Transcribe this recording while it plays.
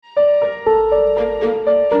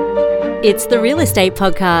It's the Real Estate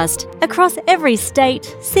Podcast, across every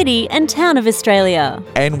state, city and town of Australia.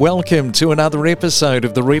 And welcome to another episode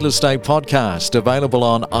of the Real Estate Podcast, available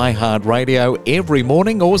on iHeartRadio every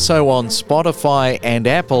morning, also on Spotify and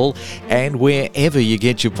Apple, and wherever you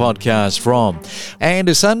get your podcast from. And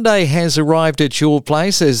a Sunday has arrived at your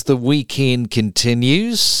place as the weekend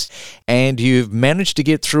continues, and you've managed to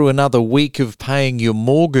get through another week of paying your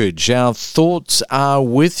mortgage. Our thoughts are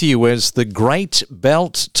with you as the great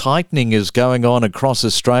belt tightening is going on across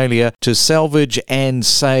Australia to salvage and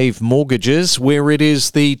save mortgages, where it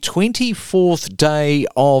is the 24th day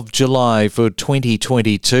of July for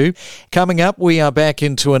 2022. Coming up, we are back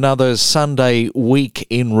into another Sunday week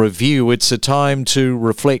in review. It's a time to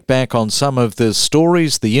reflect back on some of the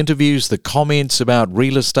stories, the interviews, the comments about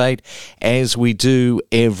real estate, as we do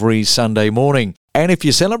every Sunday morning. And if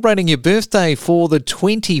you're celebrating your birthday for the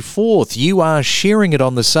 24th, you are sharing it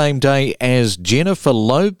on the same day as Jennifer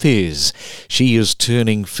Lopez. She is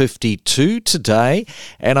turning 52 today,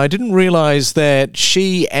 and I didn't realise that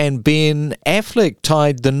she and Ben Affleck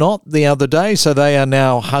tied the knot the other day, so they are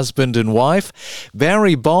now husband and wife.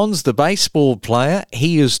 Barry Bonds, the baseball player,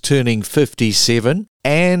 he is turning 57.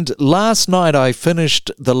 And last night I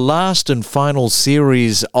finished the last and final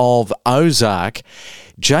series of Ozark.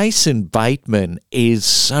 Jason Bateman is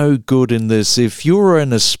so good in this. If you're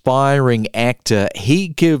an aspiring actor, he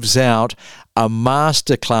gives out a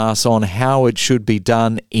masterclass on how it should be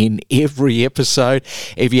done in every episode.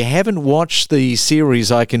 If you haven't watched the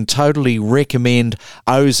series, I can totally recommend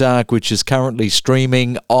Ozark, which is currently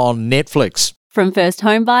streaming on Netflix. From first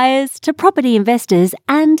home buyers to property investors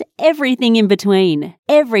and everything in between.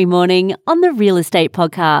 Every morning on the Real Estate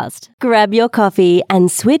Podcast. Grab your coffee and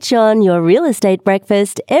switch on your real estate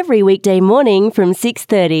breakfast every weekday morning from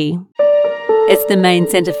 6:30. It's the Main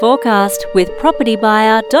Centre forecast with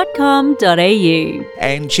propertybuyer.com.au.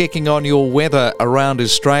 And checking on your weather around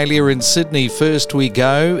Australia. In Sydney, first we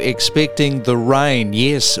go, expecting the rain.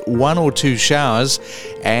 Yes, one or two showers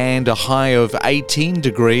and a high of 18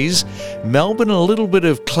 degrees. Melbourne, a little bit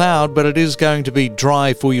of cloud, but it is going to be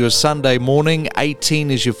dry for your Sunday morning.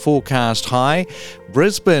 18 is your forecast high.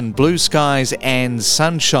 Brisbane, blue skies and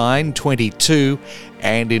sunshine, 22.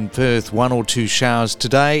 And in Perth, one or two showers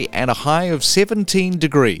today and a high of 17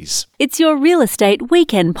 degrees. It's your Real Estate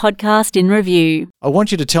Weekend Podcast in review. I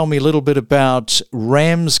want you to tell me a little bit about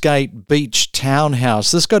Ramsgate Beach Townhouse.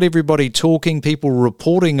 This got everybody talking, people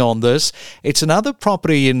reporting on this. It's another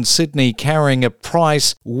property in Sydney carrying a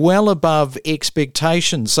price well above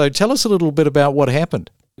expectations. So tell us a little bit about what happened.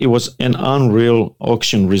 It was an unreal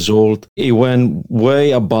auction result. It went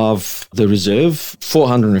way above the reserve,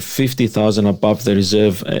 450,000 above the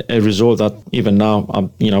reserve. A result that even now,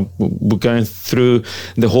 we're going through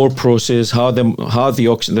the whole process, how the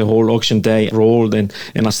auction, the whole auction day rolled, and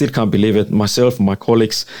I still can't believe it. Myself, my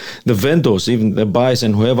colleagues, the vendors, even the buyers,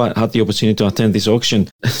 and whoever had the opportunity to attend this auction.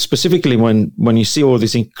 Specifically, when you see all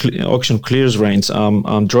these auction clearance rates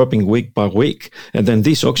dropping week by week, and then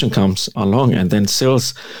this auction comes along and then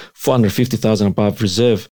sells 450,000 above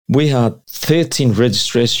reserve. We had 13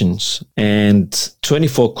 registrations and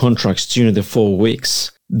 24 contracts during the 4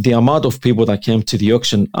 weeks. The amount of people that came to the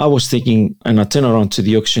auction, I was thinking, and I turned around to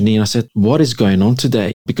the auctioneer and I said, what is going on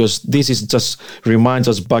today? Because this is just reminds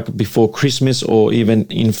us back before Christmas or even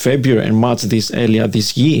in February and March earlier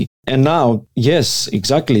this year. And now, yes,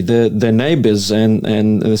 exactly, the neighbors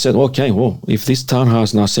and they said, okay, well, if this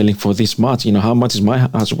townhouse now selling for this much, how much is my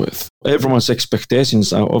house worth? Everyone's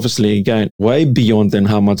expectations are obviously going way beyond than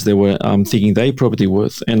how much they were thinking their property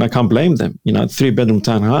worth. And I can't blame them. 3-bedroom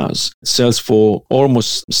townhouse sells for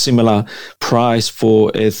almost similar price for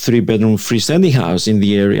a 3-bedroom freestanding house in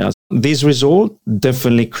the area. This result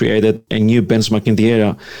definitely created a new benchmark in the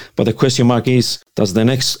area. But the question mark is, does the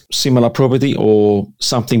next similar property or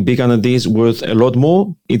something bigger than this worth a lot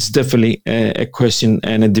more? It's definitely a question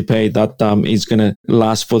and a debate that is going to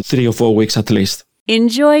last for 3 or 4 weeks at least.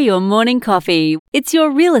 Enjoy your morning coffee. It's your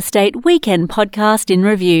Real Estate Weekend Podcast in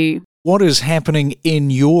review. What is happening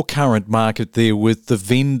in your current market there with the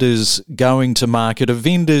vendors going to market? Are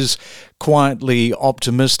vendors quietly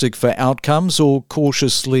optimistic for outcomes or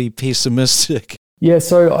cautiously pessimistic? Yeah,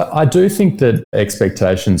 so I do think that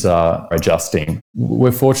expectations are adjusting.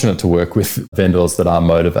 We're fortunate to work with vendors that are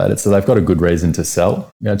motivated, so they've got a good reason to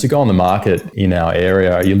sell. To go on the market in our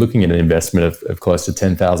area, you're looking at an investment of close to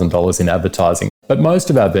 $10,000 in advertising. But most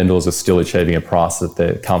of our vendors are still achieving a price that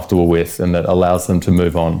they're comfortable with and that allows them to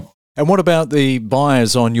move on. And what about the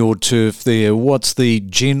buyers on your turf there? What's the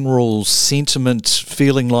general sentiment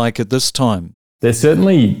feeling like at this time? They're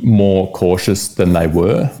certainly more cautious than they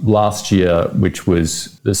were last year, which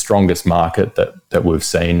was the strongest market that we've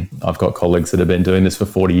seen. I've got colleagues that have been doing this for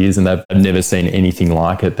 40 years and they've never seen anything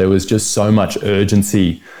like it. There was just so much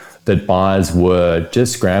urgency that buyers were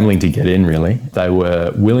just scrambling to get in, really. They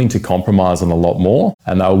were willing to compromise on a lot more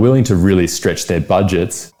and they were willing to really stretch their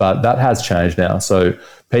budgets, but that has changed now. So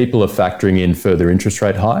people are factoring in further interest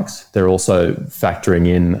rate hikes. They're also factoring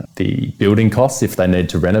in the building costs if they need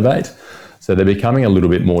to renovate. So they're becoming a little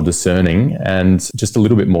bit more discerning and just a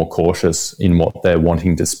little bit more cautious in what they're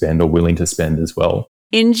wanting to spend or willing to spend as well.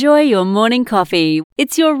 Enjoy your morning coffee.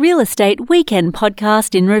 It's your Real Estate Weekend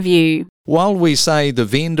podcast in review. While we say the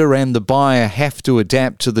vendor and the buyer have to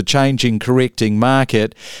adapt to the changing, correcting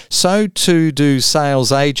market, so too do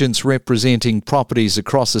sales agents representing properties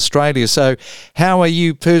across Australia. So how are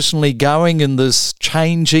you personally going in this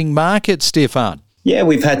changing market, Stefan? Yeah,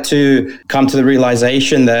 we've had to come to the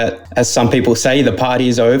realization that, as some people say, the party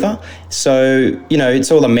is over. So,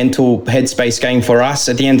 it's all a mental headspace game for us.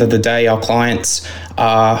 At the end of the day, our clients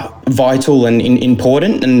are vital and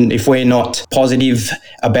important. And if we're not positive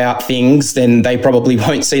about things, then they probably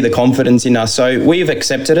won't see the confidence in us. So we've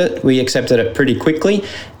accepted it. We accepted it pretty quickly.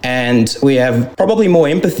 And we have probably more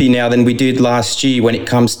empathy now than we did last year when it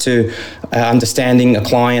comes to understanding a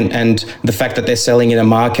client and the fact that they're selling in a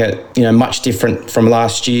market, much different from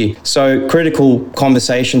last year. So critical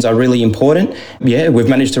conversations are really important. Yeah, we've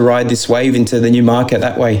managed to ride this wave into the new market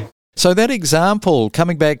that way. So that example,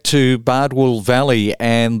 coming back to Bardwell Valley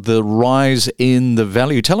and the rise in the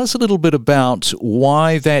value, tell us a little bit about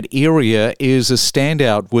why that area is a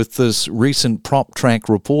standout with this recent PropTrack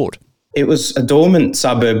report. It was a dormant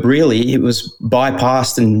suburb, really. It was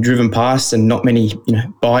bypassed and driven past and not many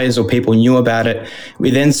buyers or people knew about it. We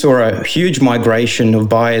then saw a huge migration of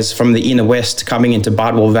buyers from the inner west coming into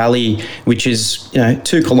Bardwell Valley, which is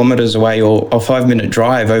 2 kilometres away or a 5-minute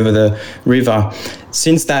drive over the river.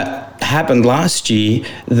 Since that happened last year,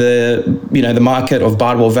 the market of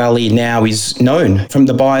Bardwell Valley now is known from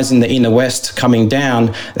the buyers in the inner west coming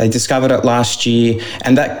down. They discovered it last year,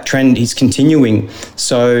 and that trend is continuing.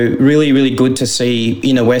 So really, really good to see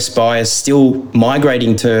inner west buyers still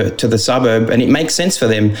migrating to the suburb, and it makes sense for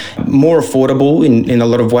them. More affordable in a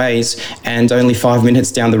lot of ways, and only 5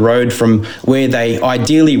 minutes down the road from where they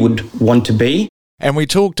ideally would want to be. And we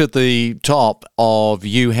talked at the top of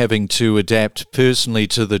you having to adapt personally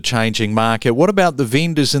to the changing market. What about the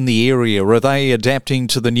vendors in the area? Are they adapting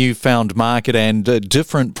to the newfound market and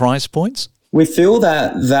different price points? We feel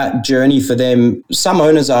that journey for them, some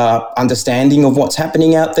owners are understanding of what's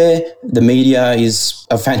happening out there. The media is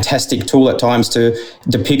a fantastic tool at times to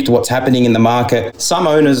depict what's happening in the market. Some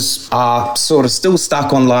owners are sort of still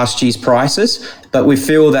stuck on last year's prices, but we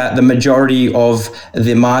feel that the majority of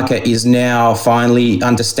the market is now finally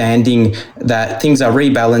understanding that things are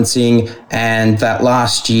rebalancing and that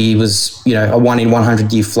last year was, a 1 in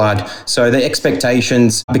 100 year flood. So the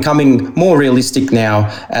expectations are becoming more realistic now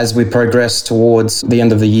as we progress towards the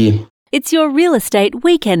end of the year. It's your Real Estate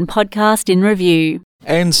Weekend podcast in review.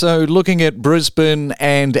 And so looking at Brisbane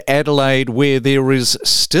and Adelaide, where there is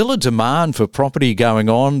still a demand for property going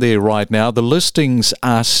on there right now, the listings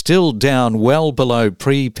are still down well below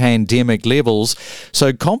pre-pandemic levels.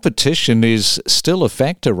 So competition is still a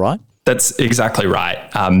factor, right? That's exactly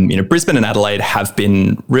right. Brisbane and Adelaide have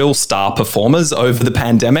been real star performers over the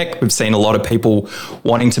pandemic. We've seen a lot of people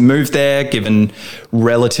wanting to move there, given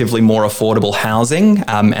relatively more affordable housing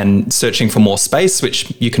and searching for more space,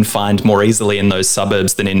 which you can find more easily in those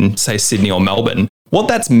suburbs than in, say, Sydney or Melbourne. What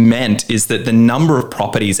that's meant is that the number of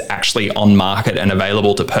properties actually on market and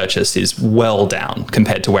available to purchase is well down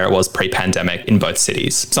compared to where it was pre-pandemic in both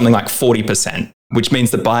cities, something like 40%. Which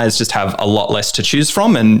means that buyers just have a lot less to choose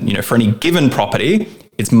from. And, for any given property,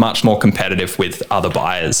 it's much more competitive with other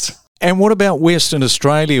buyers. And what about Western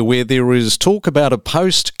Australia, where there is talk about a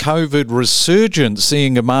post-COVID resurgence,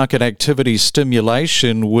 seeing a market activity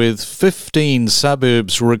stimulation with 15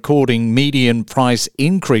 suburbs recording median price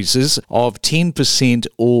increases of 10%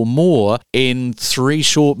 or more in 3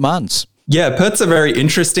 short months? Yeah, Perth's a very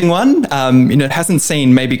interesting one. It hasn't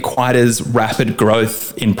seen maybe quite as rapid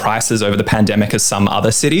growth in prices over the pandemic as some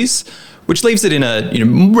other cities, which leaves it in a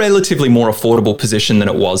relatively more affordable position than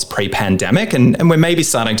it was pre-pandemic. And we're maybe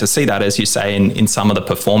starting to see that, as you say, in some of the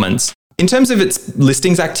performance. In terms of its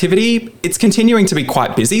listings activity, it's continuing to be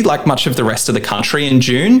quite busy, like much of the rest of the country in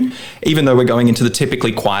June, even though we're going into the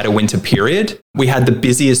typically quieter winter period. We had the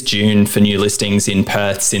busiest June for new listings in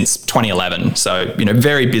Perth since 2011. So,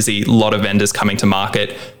 very busy, a lot of vendors coming to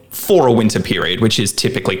market for a winter period, which is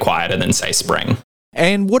typically quieter than, say, spring.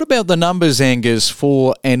 And what about the numbers, Angus,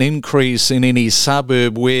 for an increase in any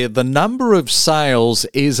suburb where the number of sales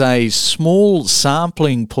is a small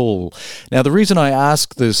sampling pool? Now, the reason I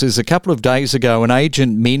ask this is a couple of days ago, an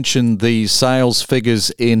agent mentioned the sales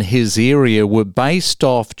figures in his area were based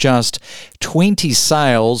off just 20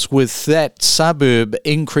 sales, with that suburb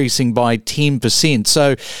increasing by 10%.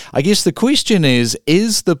 So I guess the question is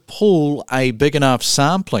the pool a big enough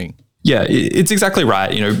sampling? Yeah, it's exactly right.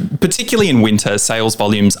 Particularly in winter, sales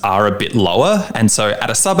volumes are a bit lower. And so at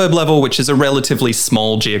a suburb level, which is a relatively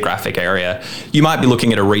small geographic area, you might be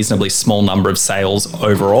looking at a reasonably small number of sales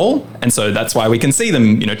overall. And so that's why we can see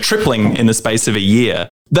them, tripling in the space of a year.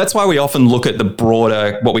 That's why we often look at the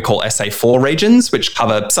broader, what we call SA4 regions, which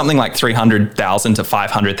cover something like 300,000 to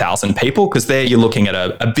 500,000 people, because there you're looking at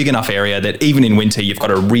a big enough area that even in winter, you've got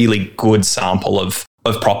a really good sample of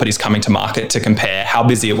properties coming to market to compare how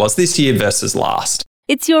busy it was this year versus last.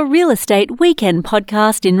 It's your Real Estate Weekend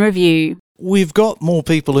podcast in review. We've got more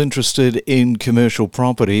people interested in commercial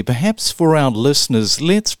property. Perhaps for our listeners,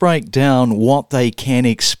 let's break down what they can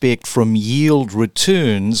expect from yield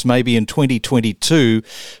returns, maybe in 2022,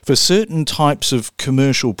 for certain types of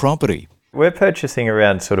commercial property. We're purchasing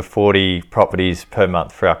around sort of 40 properties per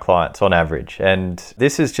month for our clients on average. And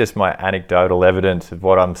this is just my anecdotal evidence of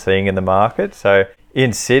what I'm seeing in the market. So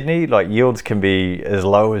in Sydney, yields can be as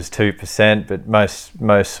low as 2%, but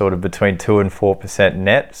most sort of between 2 and 4%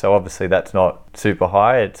 net. So obviously that's not super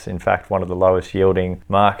high. It's in fact one of the lowest yielding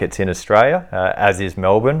markets in Australia, as is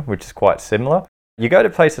Melbourne, which is quite similar. You go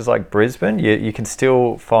to places like Brisbane, you can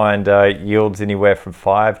still find yields anywhere from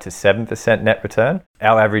 5 to 7% net return.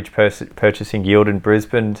 Our average purchasing yield in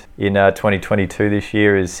Brisbane in 2022 this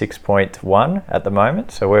year is 6.1 at the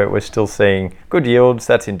moment. So we're still seeing good yields.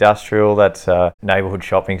 That's industrial, that's neighbourhood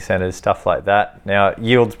shopping centres, stuff like that. Now,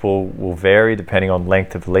 yields will vary depending on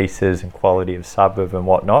length of leases and quality of suburb and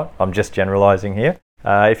whatnot. I'm just generalising here.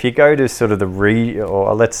 If you go to sort of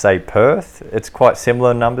or let's say Perth, it's quite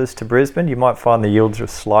similar numbers to Brisbane. You might find the yields are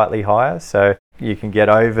slightly higher. So you can get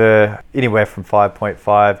over anywhere from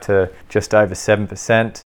 5.5 to just over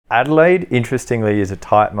 7%. Adelaide, interestingly, is a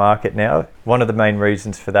tight market now. One of the main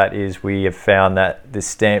reasons for that is we have found that the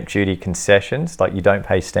stamp duty concessions, you don't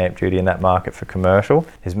pay stamp duty in that market for commercial,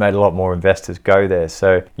 has made a lot more investors go there.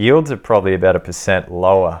 So yields are probably about 1%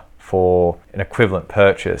 lower for an equivalent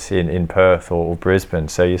purchase in Perth or Brisbane.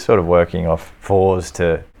 So you're sort of working off 4s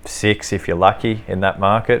to 6 if you're lucky in that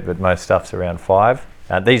market, but most stuff's around 5.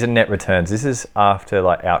 These are net returns. This is after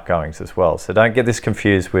outgoings as well. So don't get this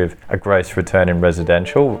confused with a gross return in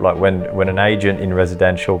residential. When an agent in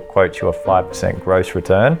residential quotes you a 5% gross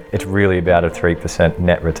return, it's really about a 3%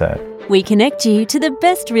 net return. We connect you to the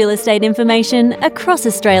best real estate information across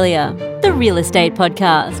Australia. The Real Estate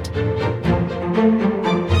Podcast.